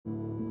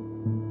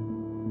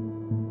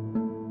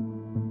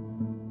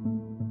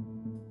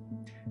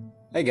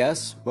Hey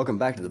guys, welcome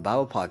back to the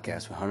Bible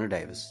Podcast with Hunter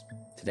Davis.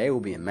 Today we'll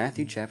be in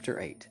Matthew chapter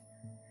 8,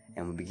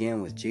 and we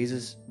begin with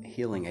Jesus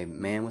healing a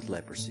man with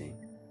leprosy.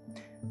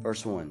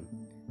 Verse 1.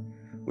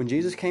 When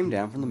Jesus came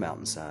down from the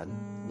mountainside,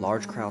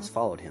 large crowds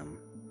followed him.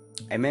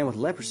 A man with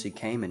leprosy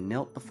came and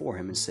knelt before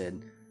him and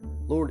said,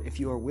 "Lord, if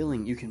you are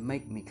willing, you can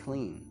make me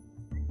clean."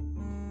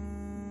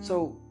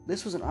 So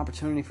this was an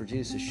opportunity for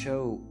Jesus to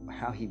show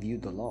how he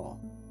viewed the law.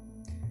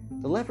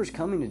 The lepers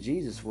coming to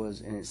Jesus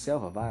was in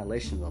itself a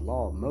violation of the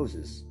law of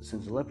Moses,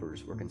 since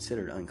lepers were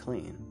considered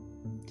unclean.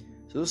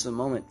 So this is a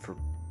moment for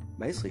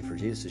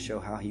Jesus to show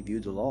how he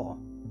viewed the law.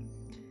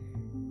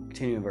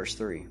 Continuing in verse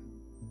 3.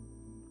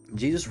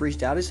 Jesus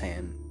reached out his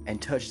hand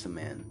and touched the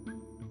man.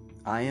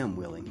 "I am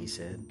willing," he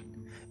said.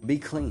 "Be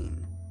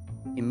clean."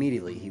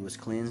 Immediately he was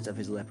cleansed of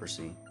his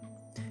leprosy.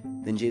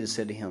 Then Jesus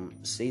said to him,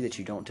 "See that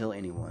you don't tell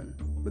anyone,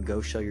 but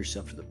go show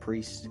yourself to the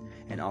priest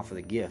and offer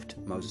the gift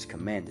Moses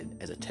commanded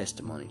as a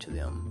testimony to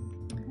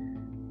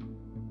them."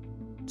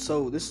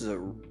 So this is a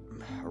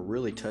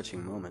really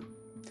touching moment,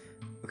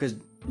 because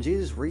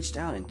Jesus reached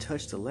out and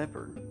touched the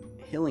leper,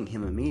 healing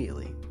him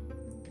immediately.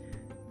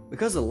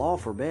 Because the law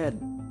forbade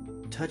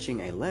touching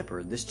a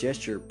leper, this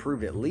gesture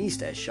proved at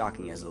least as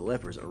shocking as the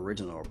leper's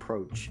original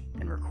approach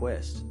and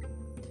request.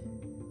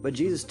 But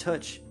Jesus'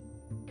 touch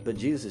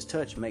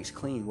makes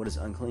clean what is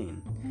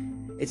unclean.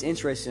 It's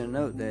interesting to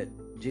note that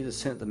Jesus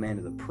sent the man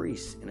to the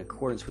priest in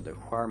accordance with the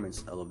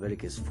requirements of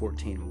Leviticus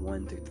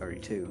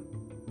 14:1-32.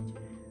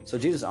 So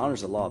Jesus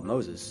honors the law of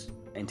Moses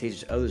and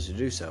teaches others to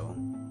do so,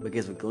 but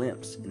gives a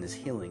glimpse in this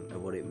healing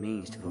of what it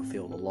means to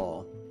fulfill the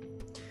law.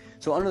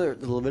 So under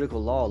the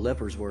Levitical law,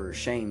 lepers were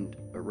shunned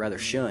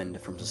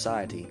from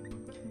society,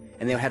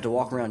 and they would have to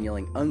walk around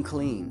yelling,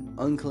 "Unclean,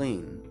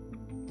 unclean,"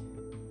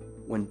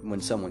 when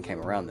someone came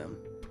around them.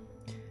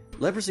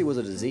 Leprosy was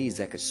a disease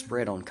that could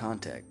spread on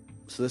contact,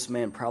 so this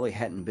man probably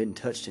hadn't been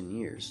touched in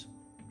years.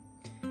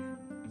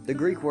 The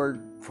Greek word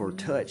for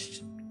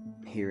touched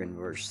here in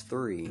verse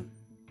 3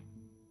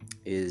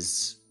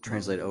 is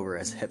translated over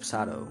as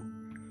hepsado,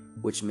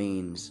 which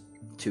means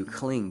to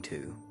cling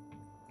to.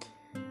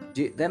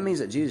 That means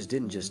that Jesus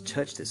didn't just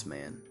touch this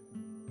man,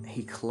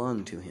 he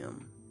clung to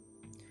him.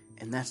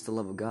 And that's the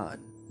love of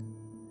God.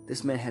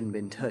 This man hadn't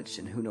been touched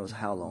in who knows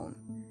how long,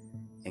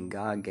 and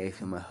God gave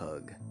him a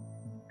hug.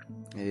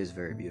 It is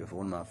very beautiful.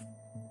 One of my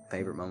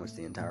favorite moments in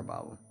the entire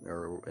Bible,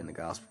 or in the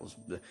Gospels,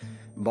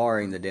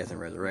 barring the death and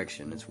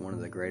resurrection. It's one of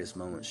the greatest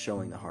moments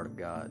showing the heart of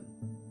God.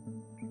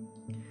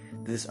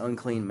 This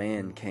unclean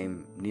man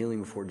came kneeling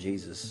before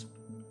Jesus,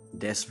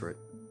 desperate,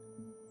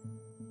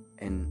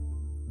 and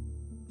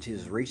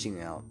Jesus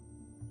reaching out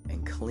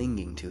and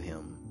clinging to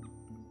him,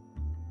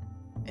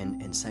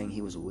 and saying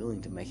he was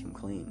willing to make him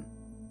clean.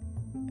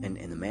 And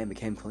the man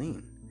became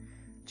clean.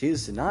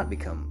 Jesus did not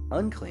become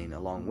unclean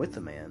along with the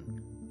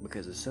man,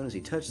 because as soon as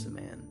he touched the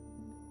man,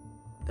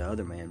 the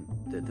other man,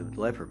 the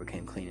leper,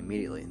 became clean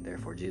immediately, and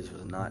therefore Jesus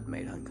was not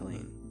made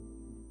unclean.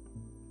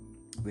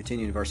 We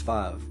continue in verse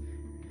 5,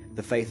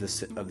 the faith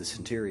of the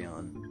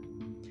centurion.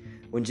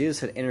 When Jesus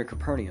had entered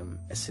Capernaum,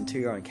 a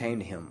centurion came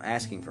to him,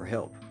 asking for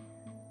help.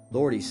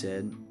 "Lord," he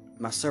said,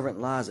 "my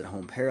servant lies at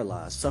home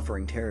paralyzed,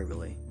 suffering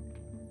terribly."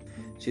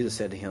 Jesus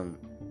said to him,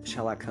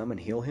 "Shall I come and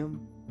heal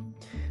him?"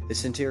 The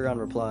centurion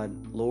replied,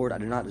 "Lord, I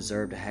do not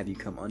deserve to have you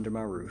come under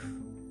my roof,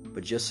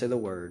 but just say the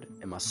word,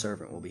 and my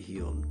servant will be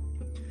healed.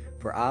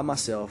 For I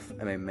myself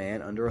am a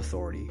man under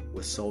authority,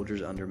 with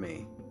soldiers under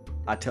me.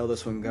 I tell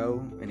this one go,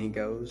 and he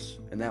goes,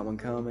 and that one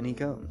come, and he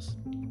comes.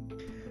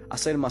 I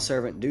say to my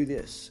servant, do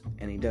this,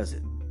 and he does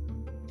it."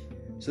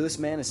 So this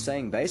man is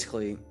saying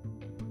basically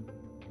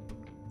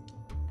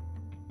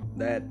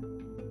that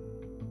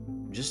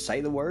just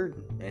say the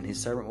word, and his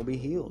servant will be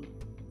healed.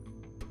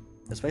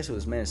 That's basically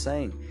what this man is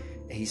saying.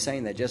 He's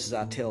saying that just as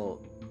I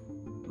tell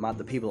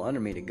the people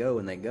under me to go,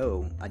 and they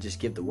go, I just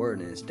give the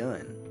word and it's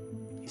done.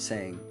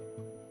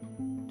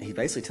 He's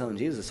basically telling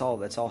Jesus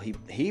that's all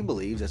he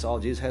believes. That's all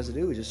Jesus has to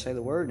do is just say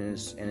the word, and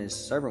his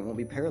servant won't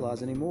be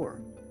paralyzed anymore.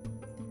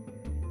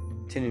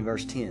 Continuing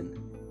verse 10.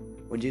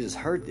 When Jesus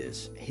heard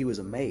this, he was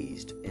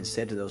amazed and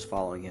said to those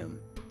following him,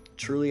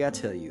 "Truly I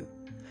tell you,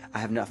 I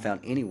have not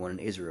found anyone in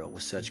Israel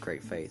with such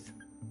great faith.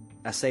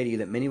 I say to you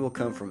that many will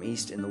come from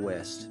east and the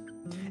west,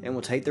 and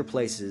will take their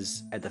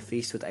places at the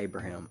feast with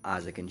Abraham,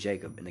 Isaac, and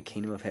Jacob in the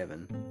kingdom of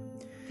heaven.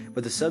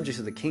 But the subjects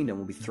of the kingdom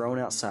will be thrown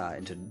outside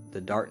into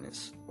the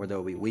darkness, where there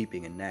will be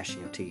weeping and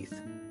gnashing of teeth."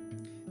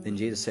 Then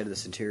Jesus said to the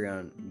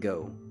centurion,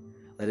 "Go,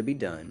 let it be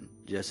done,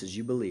 just as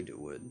you believed it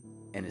would."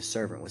 And his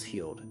servant was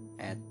healed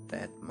at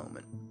that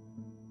moment.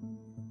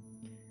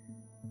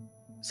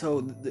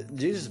 So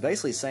Jesus is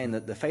basically saying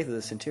that the faith of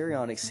the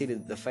centurion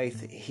exceeded the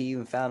faith he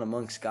even found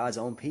amongst God's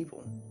own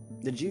people,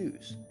 the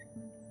Jews.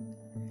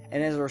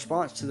 And as a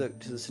response to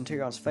the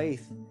centurion's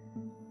faith,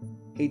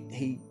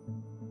 he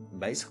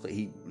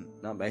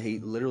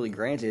literally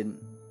granted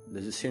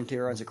the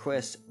centurion's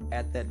request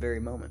at that very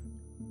moment.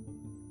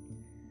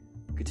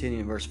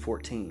 Continuing in verse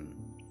 14,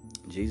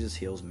 Jesus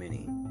heals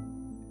many.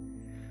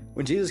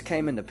 When Jesus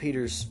came into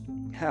Peter's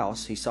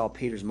house, he saw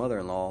Peter's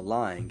mother-in-law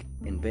lying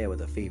in bed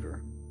with a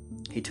fever.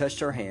 He touched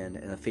her hand,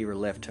 and the fever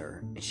left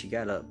her, and she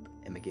got up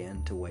and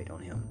began to wait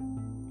on him.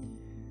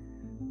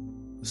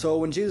 So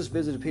when Jesus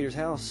visited Peter's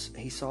house,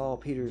 he saw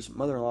Peter's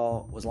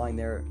mother-in-law was lying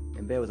there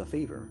in bed with a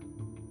fever.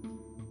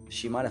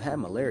 She might have had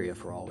malaria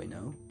for all we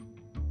know.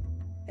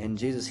 And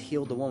Jesus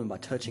healed the woman by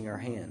touching her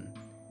hand.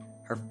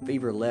 Her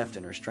fever left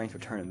and her strength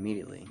returned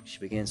immediately. She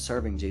began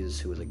serving Jesus,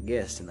 who was a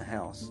guest in the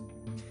house.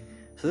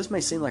 So this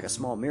may seem like a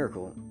small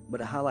miracle, but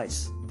it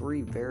highlights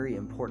 3 very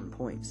important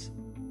points.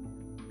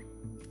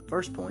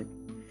 First point,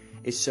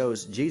 it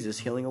shows Jesus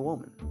healing a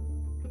woman.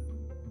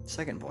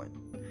 Second point,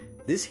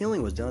 this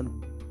healing was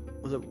done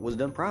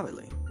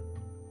privately.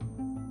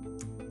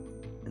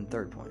 And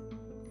third point,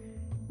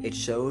 it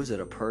shows that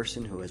a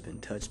person who has been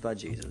touched by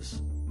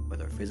Jesus,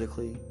 whether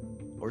physically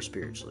or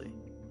spiritually,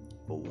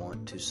 will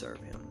want to serve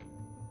him.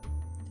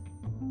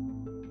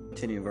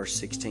 Continuing verse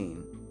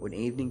 16, when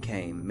evening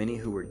came, many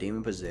who were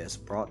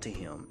demon-possessed brought to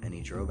him, and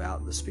he drove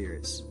out the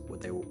spirits.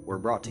 They were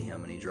brought to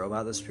him, and he drove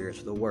out the spirits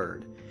with a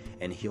word,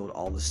 and healed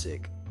all the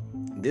sick.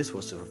 This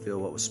was to fulfill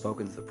what was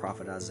spoken through the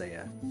prophet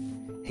Isaiah.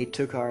 He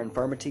took our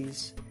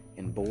infirmities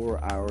and bore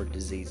our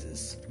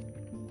diseases.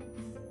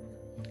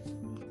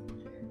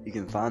 You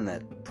can find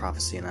that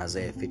prophecy in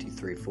Isaiah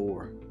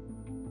 53:4.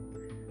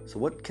 So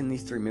what can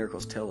these 3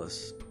 miracles tell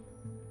us?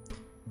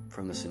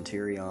 From the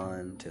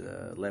centurion to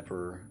the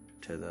leper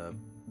to the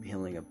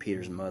healing of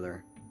Peter's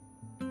mother.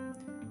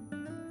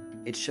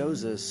 It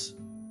shows us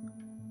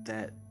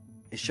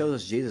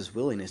Jesus'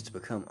 willingness to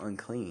become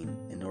unclean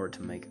in order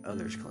to make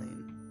others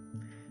clean.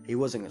 He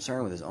wasn't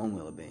concerned with his own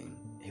well-being.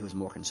 He was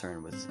more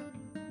concerned with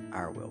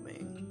our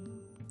well-being.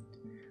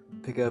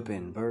 Pick up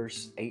in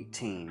verse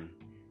 18,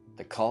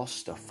 the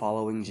cost of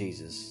following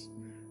Jesus.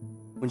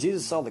 When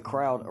Jesus saw the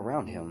crowd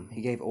around him,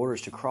 he gave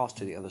orders to cross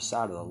to the other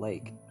side of the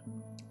lake.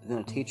 Then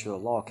a teacher of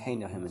the law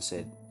came to him and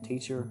said,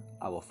 "Teacher,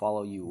 I will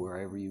follow you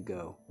wherever you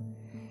go."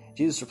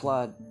 Jesus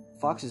replied,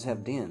 "Foxes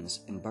have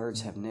dens and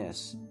birds have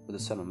nests, but the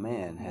Son of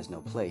Man has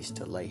no place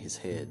to lay his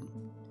head."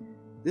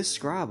 This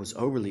scribe was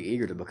overly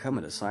eager to become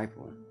a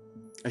disciple,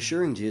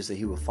 assuring Jesus that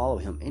he would follow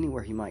him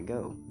anywhere he might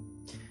go.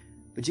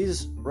 But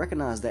Jesus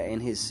recognized that in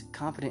his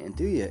confident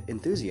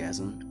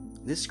enthusiasm,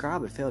 this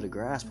scribe had failed to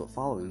grasp what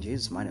following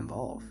Jesus might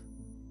involve.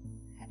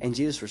 In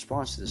Jesus'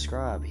 response to the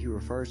scribe, he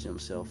refers to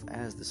himself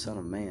as the Son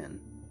of Man,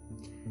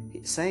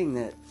 saying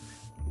that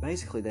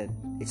basically that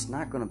it's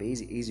not going to be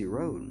easy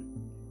road.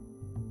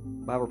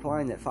 By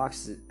replying that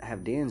foxes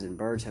have dens and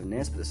birds have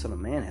nests, but the Son of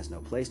Man has no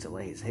place to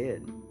lay his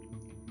head,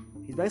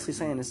 he's basically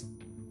saying that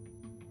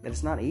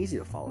it's not easy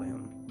to follow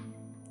him.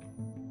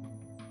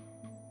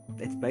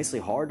 It's basically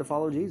hard to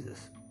follow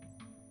Jesus.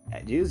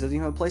 Jesus doesn't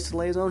even have a place to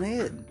lay his own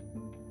head.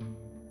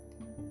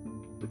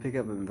 We pick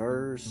up in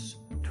verse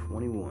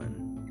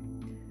 21.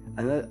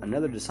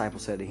 Another disciple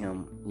said to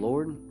him,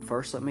 "Lord,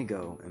 first let me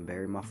go and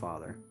bury my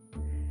father."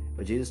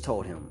 But Jesus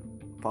told him,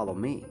 "Follow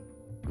me,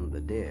 and let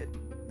the dead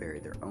bury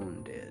their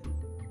own dead."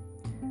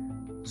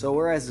 So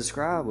whereas the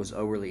scribe was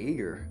overly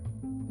eager,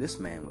 this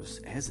man was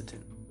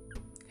hesitant.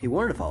 He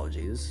wanted to follow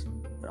Jesus,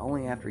 but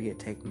only after he had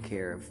taken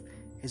care of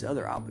his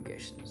other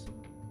obligations.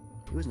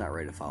 He was not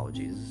ready to follow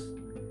Jesus,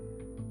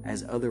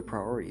 as other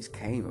priorities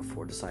came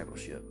before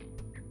discipleship.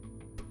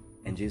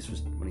 And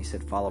Jesus, when he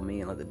said, "Follow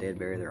me and let the dead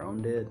bury their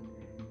own dead,"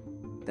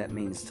 that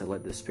means to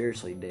let the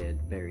spiritually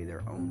dead bury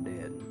their own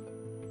dead.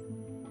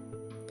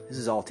 This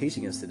is all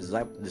teaching us that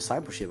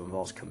discipleship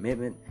involves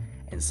commitment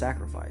and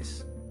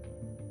sacrifice.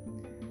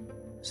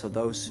 So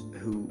those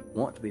who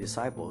want to be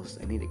disciples,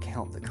 they need to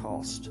count the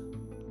cost.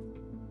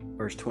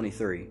 Verse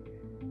 23,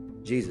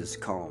 Jesus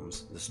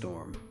calms the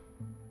storm.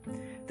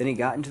 Then he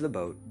got into the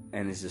boat,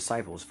 and his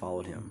disciples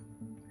followed him.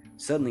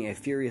 Suddenly a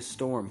furious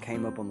storm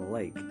came up on the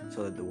lake,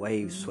 so that the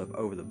waves swept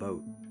over the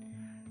boat.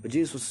 But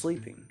Jesus was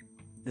sleeping.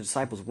 The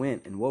disciples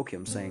went and woke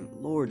him, saying,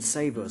 "Lord,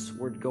 save us,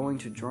 we're going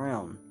to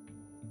drown."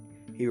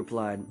 He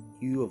replied,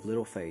 "You of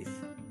little faith,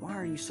 why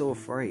are you so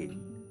afraid?"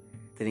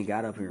 Then he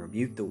got up and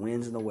rebuked the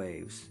winds and the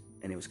waves,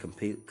 and it was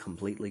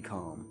completely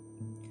calm.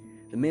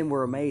 The men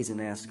were amazed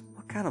and asked,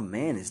 "What kind of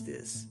man is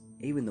this?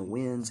 Even the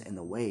winds and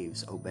the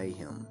waves obey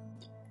him."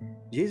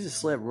 Jesus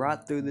slept right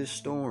through this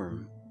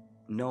storm,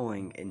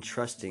 knowing and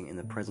trusting in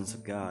the presence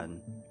of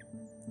God.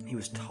 He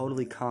was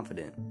totally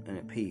confident and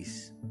at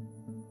peace.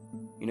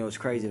 You know, it's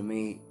crazy to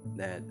me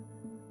that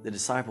the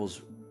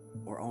disciples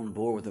were on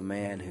board with a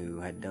man who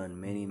had done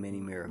many, many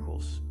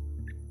miracles.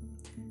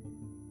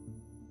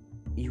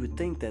 You would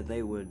think that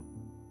they would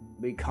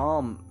be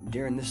calm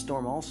during this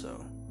storm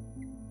also.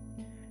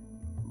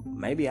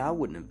 Maybe I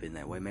wouldn't have been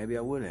that way. Maybe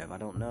I would have. I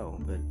don't know.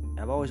 But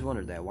I've always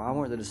wondered that. Why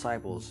weren't the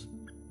disciples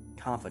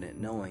confident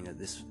knowing that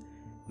this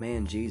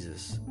man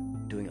Jesus,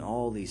 doing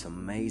all these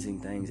amazing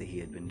things that he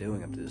had been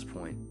doing up to this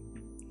point,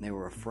 they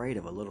were afraid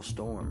of a little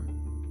storm?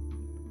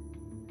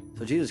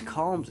 So Jesus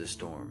calms this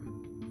storm,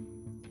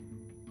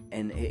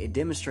 and it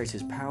demonstrates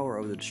his power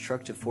over the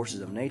destructive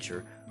forces of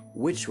nature,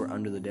 which were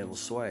under the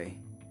devil's sway.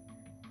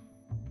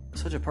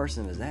 Such a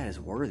person as that is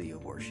worthy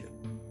of worship.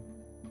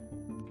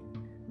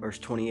 Verse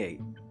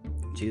 28,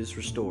 Jesus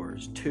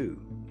restores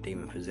 2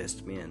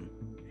 demon-possessed men.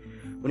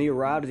 When he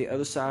arrived at the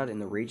other side in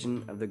the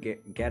region of the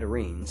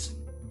Gadarenes,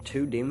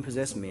 2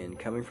 demon-possessed men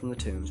coming from the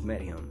tombs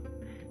met him.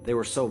 They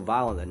were so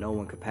violent that no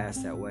one could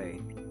pass that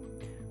way.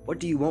 "What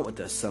do you want with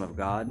us, Son of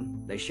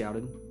God?" they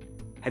shouted.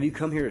 "Have you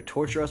come here to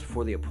torture us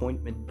before the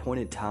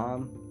appointed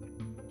time?"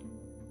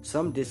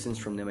 Some distance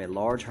from them a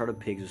large herd of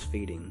pigs was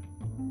feeding.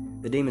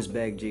 The demons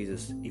begged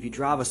Jesus, "If you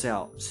drive us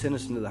out, send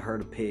us into the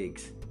herd of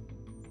pigs."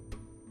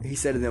 He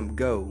said to them,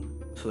 "Go."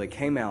 So they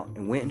came out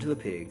and went into the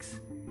pigs,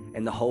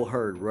 and the whole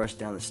herd rushed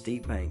down the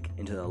steep bank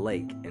into the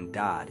lake and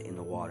died in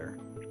the water.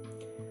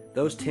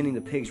 Those tending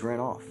the pigs ran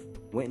off,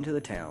 went into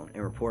the town,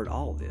 and reported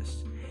all of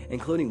this,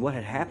 including what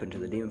had happened to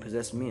the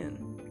demon-possessed men.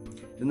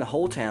 Then the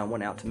whole town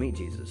went out to meet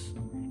Jesus,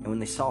 and when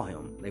they saw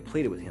him, they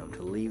pleaded with him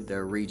to leave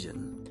their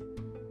region.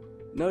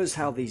 Notice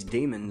how these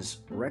demons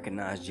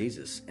recognized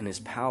Jesus and his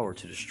power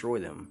to destroy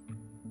them.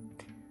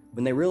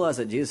 When they realized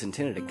that Jesus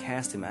intended to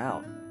cast him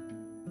out,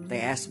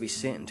 they asked to be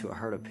sent into a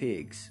herd of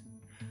pigs.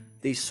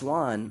 These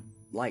swine,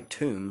 like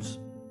tombs,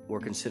 were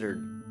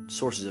considered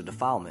sources of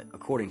defilement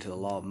according to the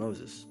law of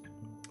Moses.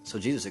 So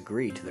Jesus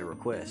agreed to their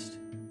request.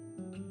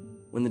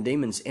 When the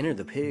demons entered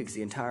the pigs,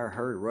 the entire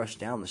herd rushed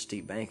down the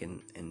steep bank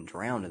and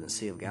drowned in the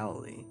Sea of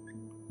Galilee.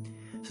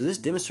 So this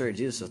demonstrated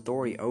Jesus'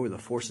 authority over the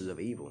forces of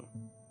evil.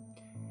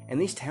 And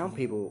these town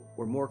people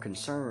were more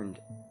concerned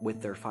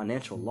with their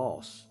financial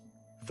loss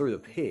through the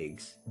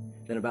pigs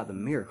than about the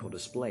miracle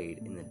displayed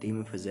in the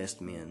demon-possessed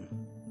men.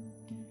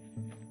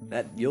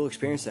 That you'll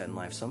experience that in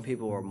life. Some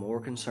people are more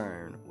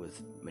concerned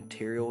with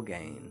material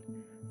gain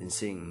than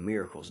seeing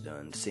miracles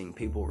done, seeing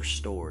people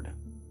restored.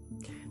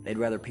 They'd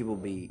rather people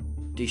be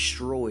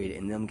destroyed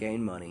and them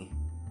gain money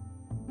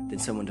than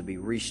someone to be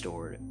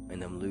restored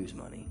and them lose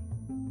money.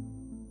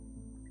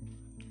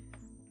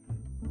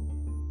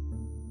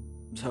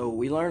 So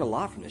we learn a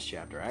lot from this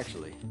chapter,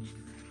 actually.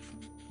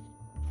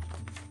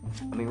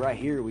 I mean, right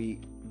here we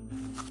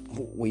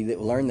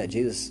learn that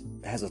Jesus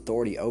has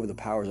authority over the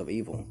powers of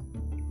evil.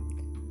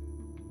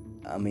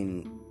 I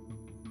mean,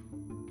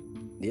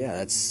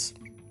 yeah,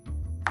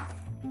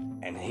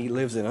 and he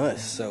lives in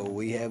us, so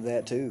we have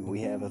that too.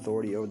 We have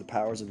authority over the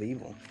powers of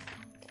evil.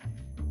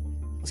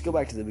 Let's go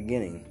back to the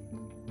beginning.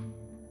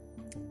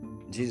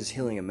 Jesus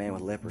healing a man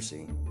with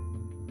leprosy.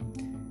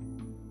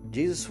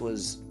 Jesus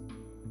was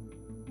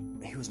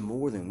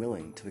more than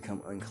willing to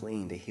become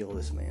unclean to heal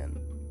this man.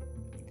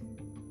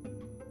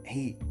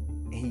 He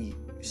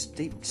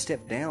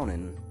stepped down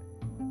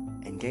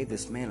and gave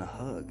this man a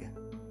hug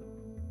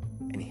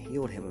and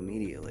healed him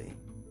immediately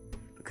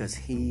because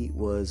he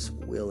was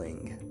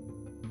willing.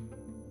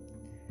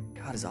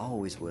 God is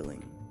always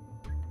willing.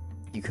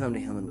 You come to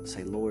him and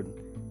say, "Lord,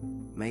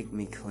 make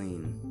me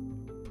clean.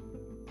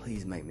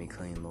 Please make me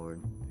clean,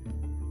 Lord."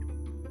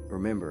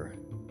 Remember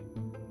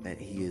that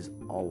he is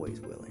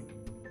always willing.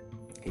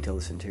 He told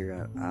the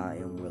centurion, "I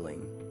am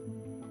willing.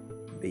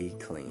 Be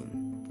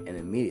clean." And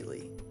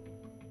immediately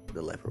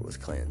the leper was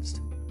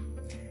cleansed.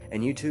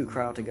 And you too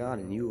cry out to God,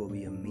 and you will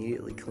be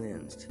immediately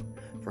cleansed.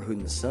 For whom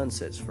the Son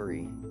sets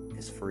free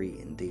is free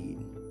indeed.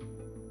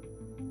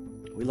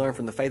 We learn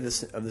from the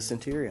faith of the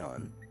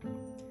centurion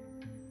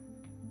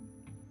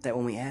that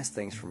when we ask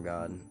things from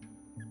God,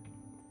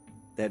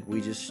 that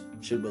we just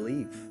should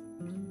believe.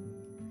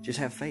 Just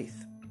have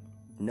faith.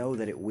 Know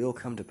that it will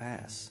come to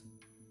pass.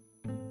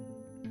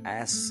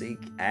 Ask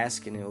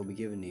and it will be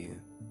given to you.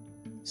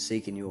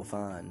 Seek and you will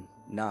find.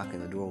 Knock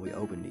and the door will be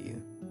opened to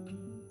you.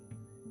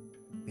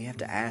 We have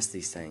to ask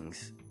these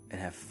things and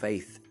have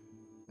faith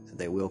that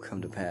they will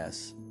come to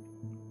pass.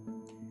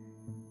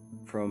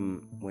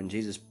 From when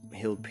Jesus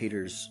healed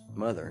Peter's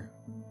mother,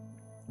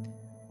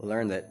 we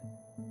learn that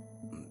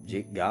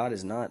God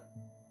is not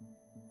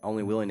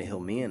only willing to heal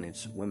men,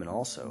 it's women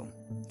also.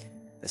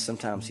 That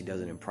sometimes he does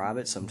it in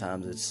private,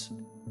 sometimes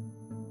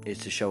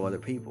it's to show other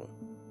people.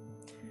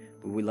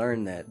 But we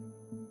learn that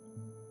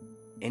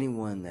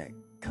anyone that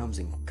comes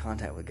in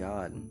contact with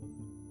God,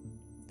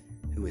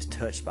 who is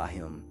touched by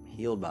him,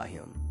 healed by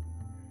him,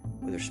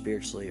 whether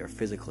spiritually or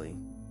physically,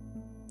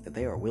 that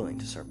they are willing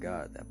to serve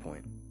God at that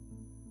point.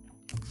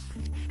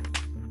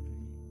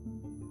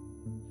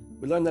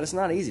 We learn that it's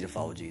not easy to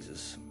follow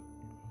Jesus.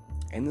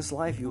 In this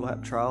life, you will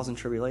have trials and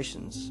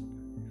tribulations.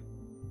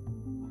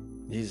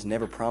 Jesus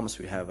never promised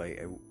we'd have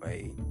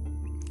a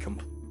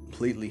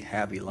completely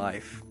happy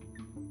life.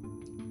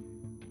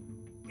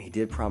 He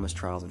did promise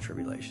trials and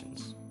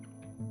tribulations.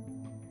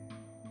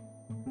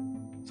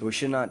 So we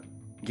should not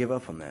give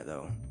up on that,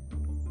 though.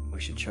 We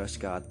should trust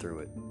God through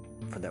it,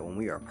 for that when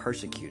we are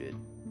persecuted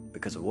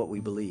because of what we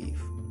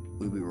believe,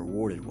 we'll be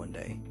rewarded one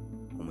day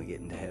when we get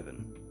into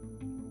heaven.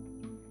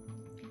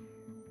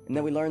 And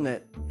then we learn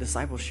that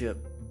discipleship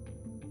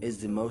is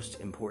the most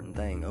important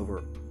thing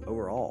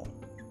overall.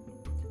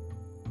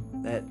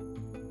 That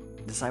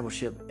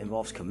discipleship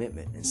involves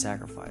commitment and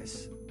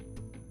sacrifice.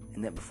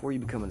 And that before you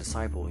become a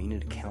disciple, you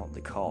need to count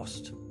the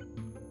cost.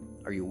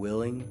 Are you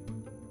willing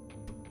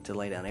to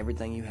lay down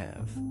everything you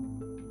have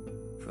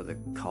for the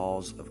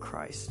cause of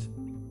Christ?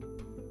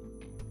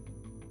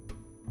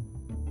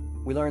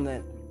 We learn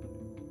that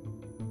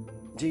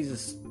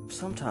Jesus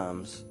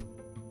sometimes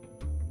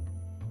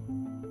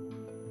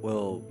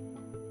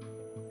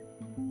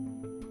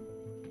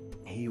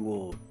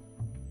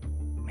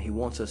He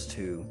wants us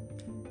to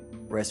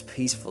rest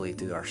peacefully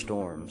through our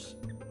storms,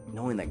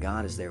 knowing that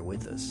God is there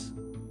with us.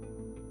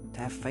 To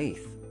have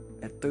faith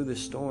that through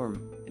this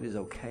storm, it is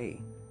okay.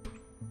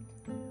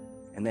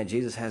 And that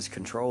Jesus has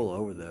control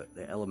over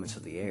the elements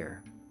of the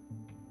air.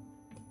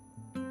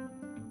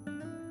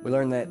 We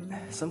learn that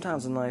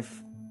sometimes in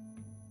life,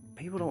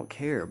 people don't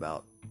care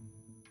about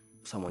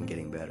someone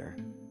getting better.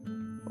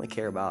 They only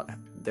care about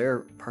their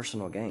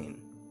personal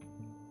gain.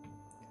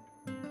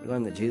 We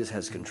learn that Jesus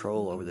has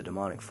control over the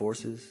demonic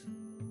forces.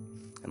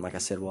 And like I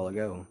said a while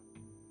ago,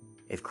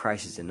 if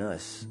Christ is in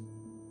us,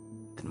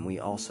 then we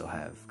also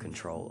have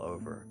control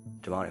over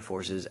demonic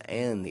forces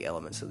and the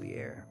elements of the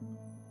air.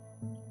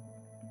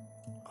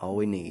 All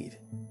we need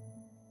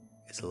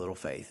is a little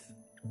faith,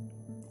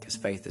 because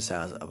faith the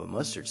size of a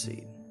mustard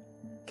seed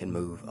can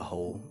move a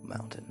whole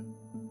mountain.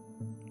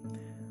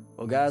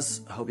 Well,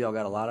 guys, I hope y'all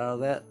got a lot out of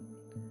that.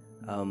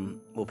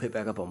 We'll pick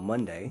back up on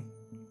Monday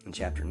in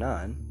chapter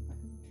 9,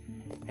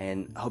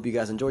 and I hope you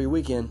guys enjoy your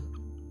weekend.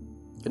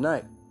 Good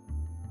night.